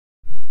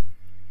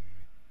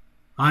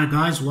Hi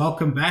guys,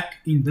 welcome back.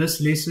 In this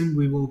lesson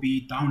we will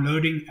be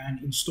downloading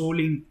and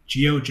installing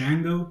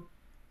GeoDjango.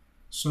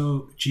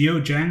 So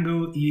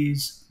GeoDjango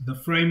is the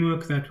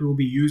framework that we'll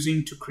be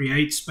using to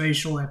create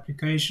spatial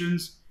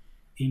applications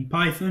in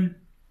Python.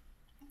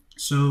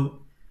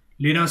 So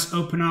let us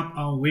open up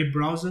our web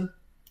browser.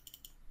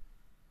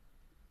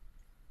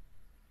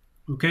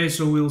 Okay,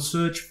 so we'll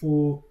search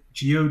for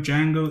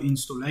GeoDjango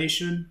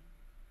installation.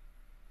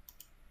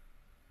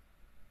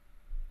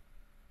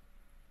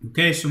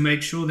 Okay, so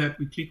make sure that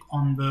we click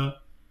on the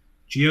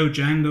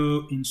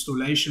GeoDjango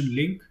installation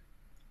link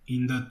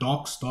in the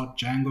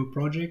docs.django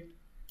project.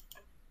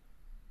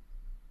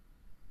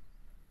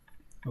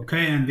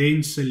 Okay, and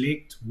then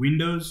select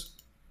Windows.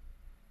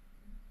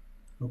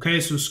 Okay,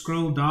 so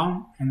scroll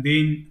down, and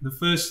then the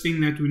first thing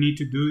that we need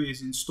to do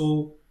is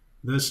install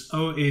this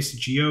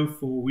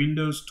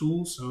OSGeo4W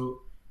tool.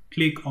 So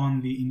click on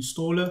the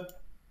installer.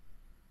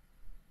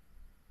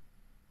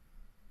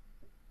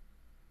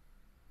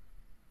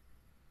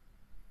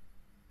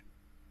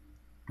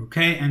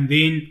 Okay, and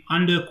then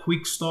under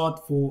Quick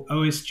Start for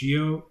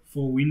OSGeo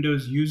for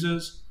Windows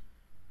users,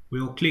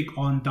 we'll click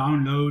on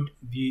download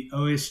the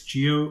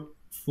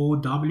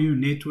OSGeo4W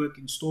network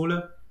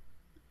installer.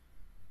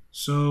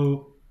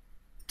 So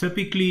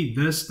typically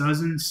this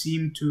doesn't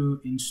seem to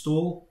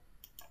install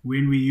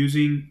when we're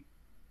using,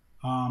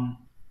 or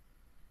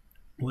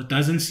it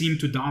doesn't seem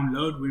to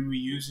download when we're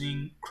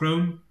using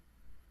Chrome.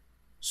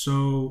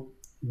 So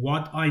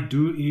what I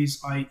do is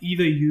I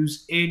either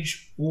use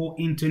Edge or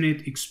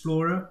Internet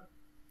Explorer.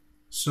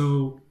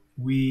 So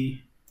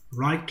we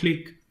right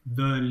click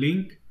the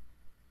link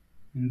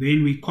and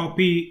then we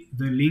copy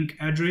the link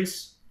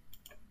address,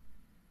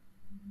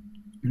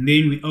 and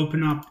then we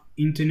open up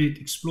Internet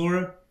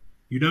Explorer.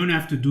 You don't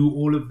have to do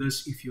all of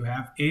this if you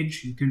have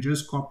Edge. You can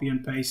just copy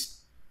and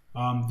paste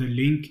the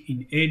link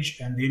in Edge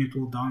and then it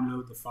will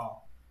download the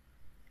file.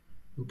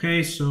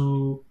 Okay,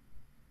 so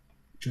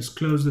just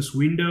close this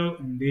window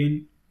and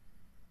then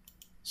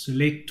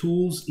select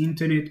Tools,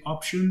 Internet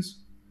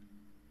Options,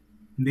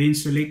 and then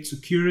select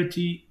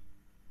Security,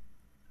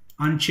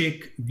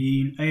 uncheck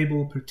the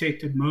Enable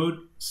Protected Mode,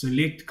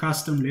 select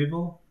Custom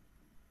Level,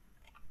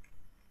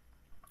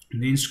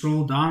 and then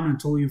scroll down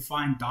until you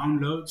find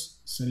Downloads,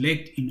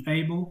 select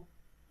Enable,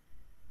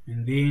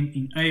 and then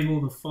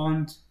enable the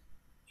font,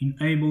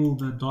 enable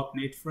the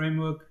 .NET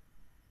Framework,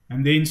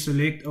 and then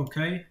select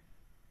OK.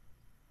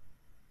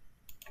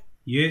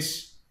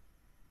 Yes,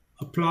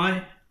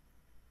 apply,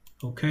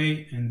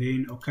 okay, and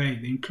then okay,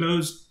 then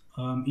close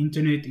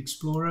Internet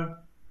Explorer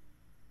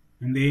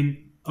and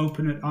then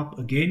open it up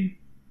again.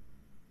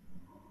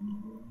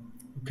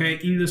 Okay,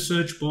 in the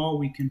search bar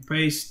we can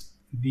paste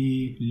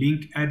the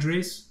link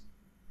address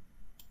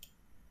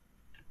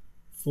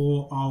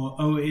for our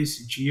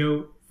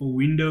OSGeo for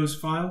Windows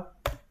file.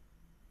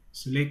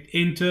 Select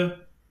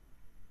enter.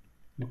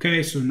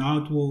 Okay, so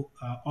now it will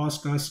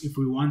ask us if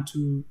we want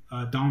to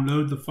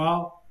download the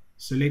file.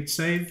 Select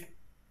save.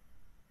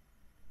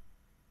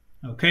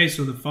 Okay,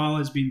 so the file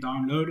has been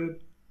downloaded.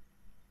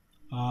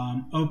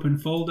 Open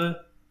folder.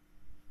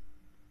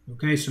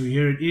 Okay, so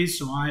here it is.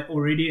 So I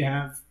already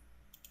have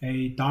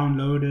a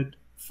downloaded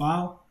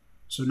file.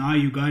 So now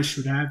you guys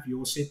should have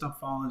your setup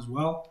file as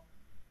well.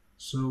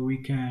 So we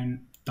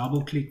can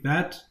double click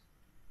that.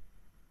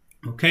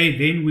 Okay,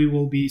 then we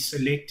will be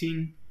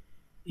selecting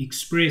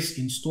Express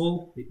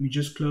install. Let me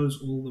just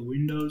close all the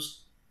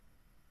windows.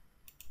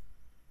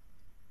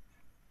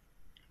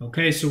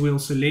 Okay, so we'll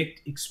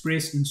select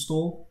Express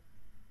install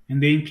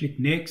and then click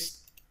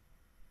next,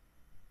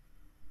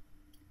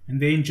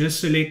 and then just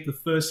select the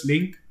first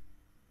link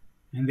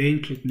and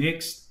then click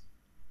next.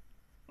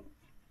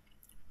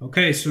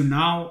 Okay, so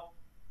now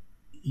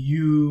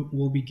you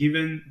will be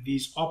given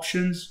these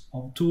options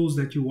of tools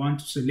that you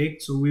want to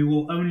select. So we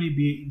will only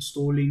be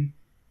installing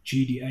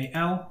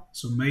GDAL,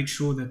 so make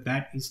sure that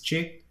that is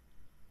checked,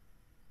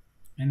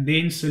 and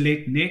then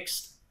select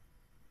next.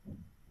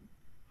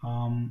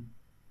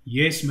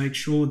 Yes, make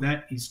sure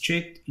that is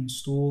checked.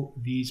 Install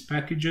these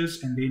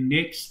packages and then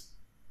next.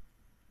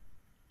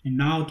 And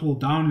now it will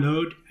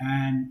download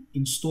and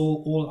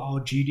install all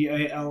our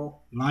GDAL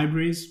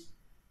libraries.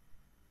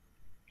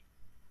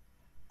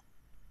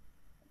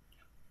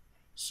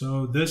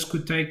 So this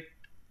could take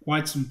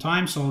quite some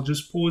time, so I'll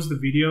just pause the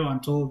video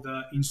until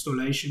the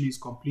installation is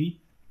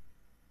complete.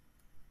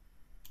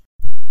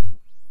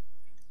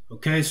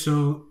 Okay,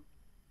 so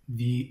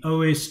the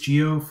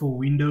OSGeo for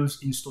Windows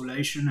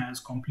installation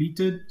has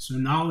completed. So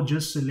now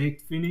just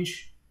select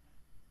finish.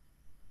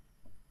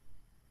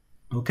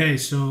 Okay,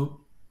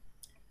 so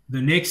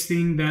the next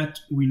thing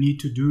that we need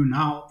to do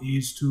now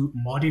is to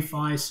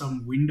modify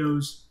some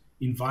Windows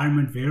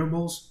environment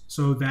variables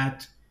so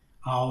that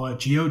our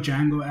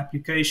GeoDjango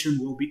application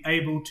will be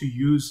able to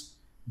use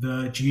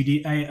the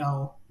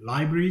GDAL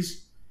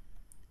libraries.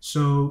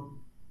 So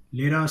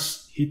let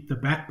us hit the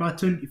back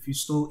button if you're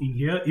still in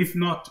here. If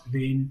not,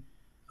 then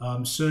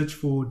search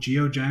for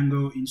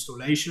GeoDjango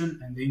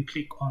installation and then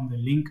click on the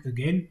link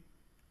again.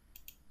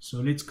 So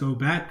let's go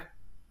back.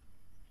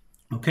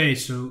 Okay,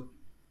 so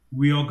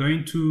we are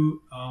going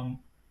to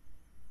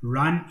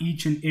run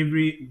each and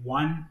every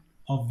one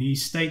of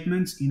these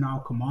statements in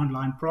our command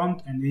line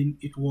prompt, and then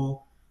it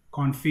will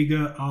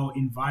configure our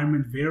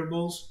environment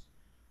variables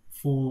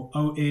for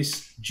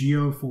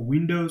OSGeo for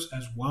Windows,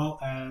 as well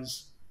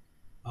as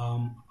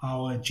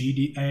our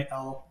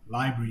GDAL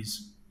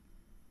libraries.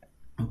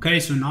 Okay,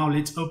 so now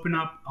let's open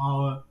up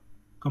our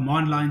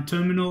command line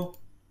terminal.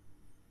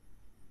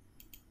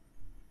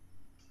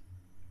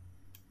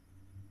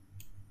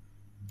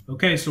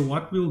 Okay, so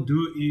what we'll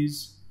do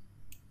is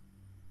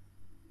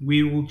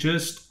we will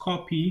just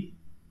copy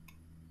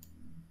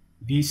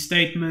these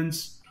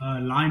statements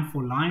line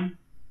for line.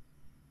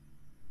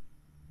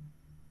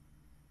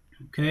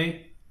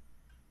 Okay,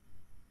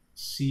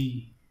 let's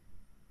see.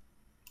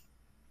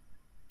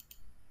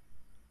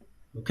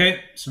 Okay,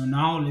 so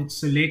now let's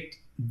select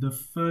the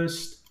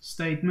first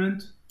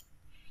statement,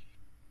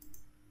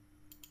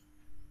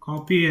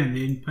 copy and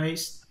then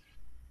paste,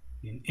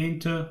 then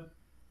enter,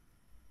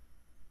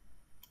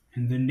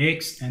 and the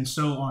next, and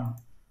so on.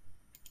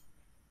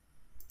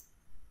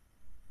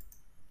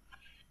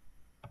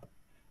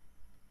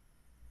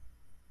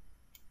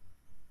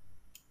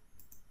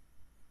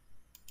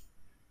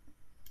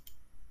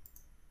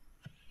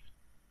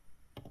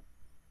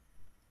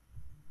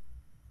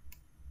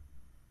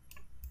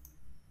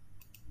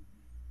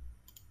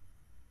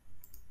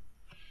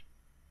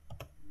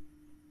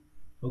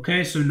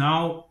 Okay, so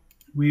now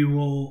we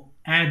will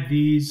add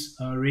these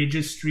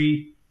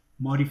registry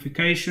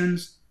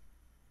modifications.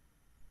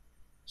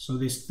 So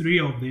there's 3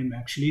 of them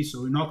actually,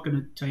 so we're not going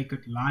to take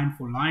it line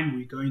for line.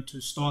 We're going to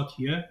start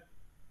here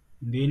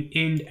and then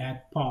end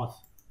at path.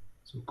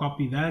 So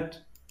copy that,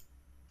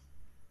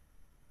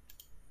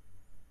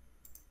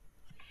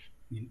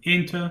 then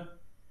enter.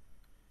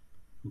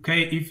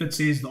 Okay, if it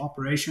says the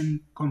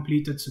operation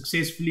completed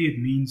successfully, it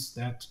means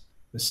that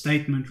the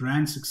statement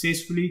ran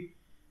successfully.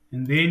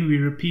 And then we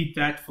repeat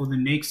that for the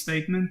next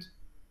statement.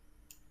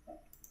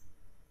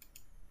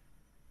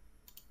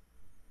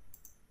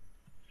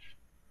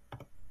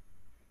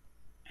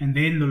 And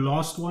then the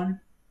last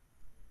one.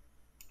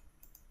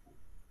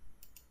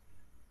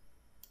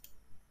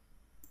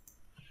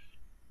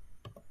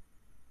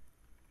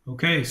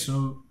 Okay,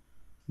 so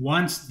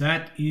once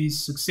that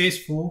is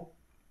successful,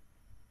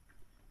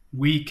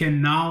 we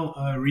can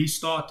now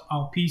restart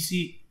our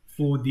PC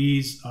for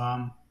these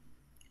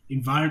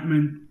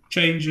environment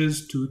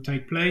changes to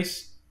take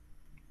place.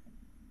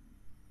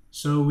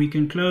 So we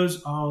can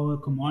close our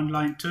command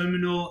line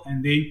terminal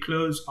and then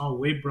close our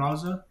web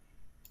browser,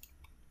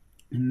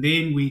 and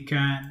then we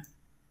can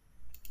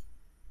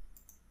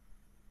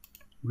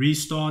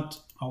restart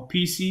our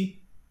PC.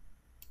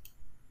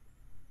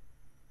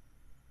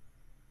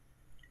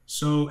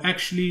 So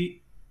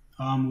actually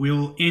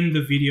we'll end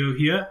the video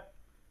here.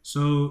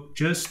 So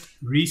just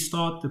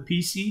restart the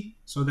PC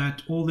so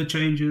that all the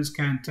changes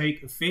can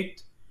take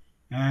effect.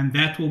 And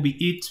that will be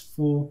it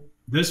for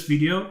this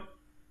video.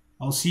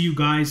 I'll see you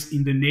guys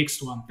in the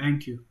next one.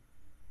 Thank you.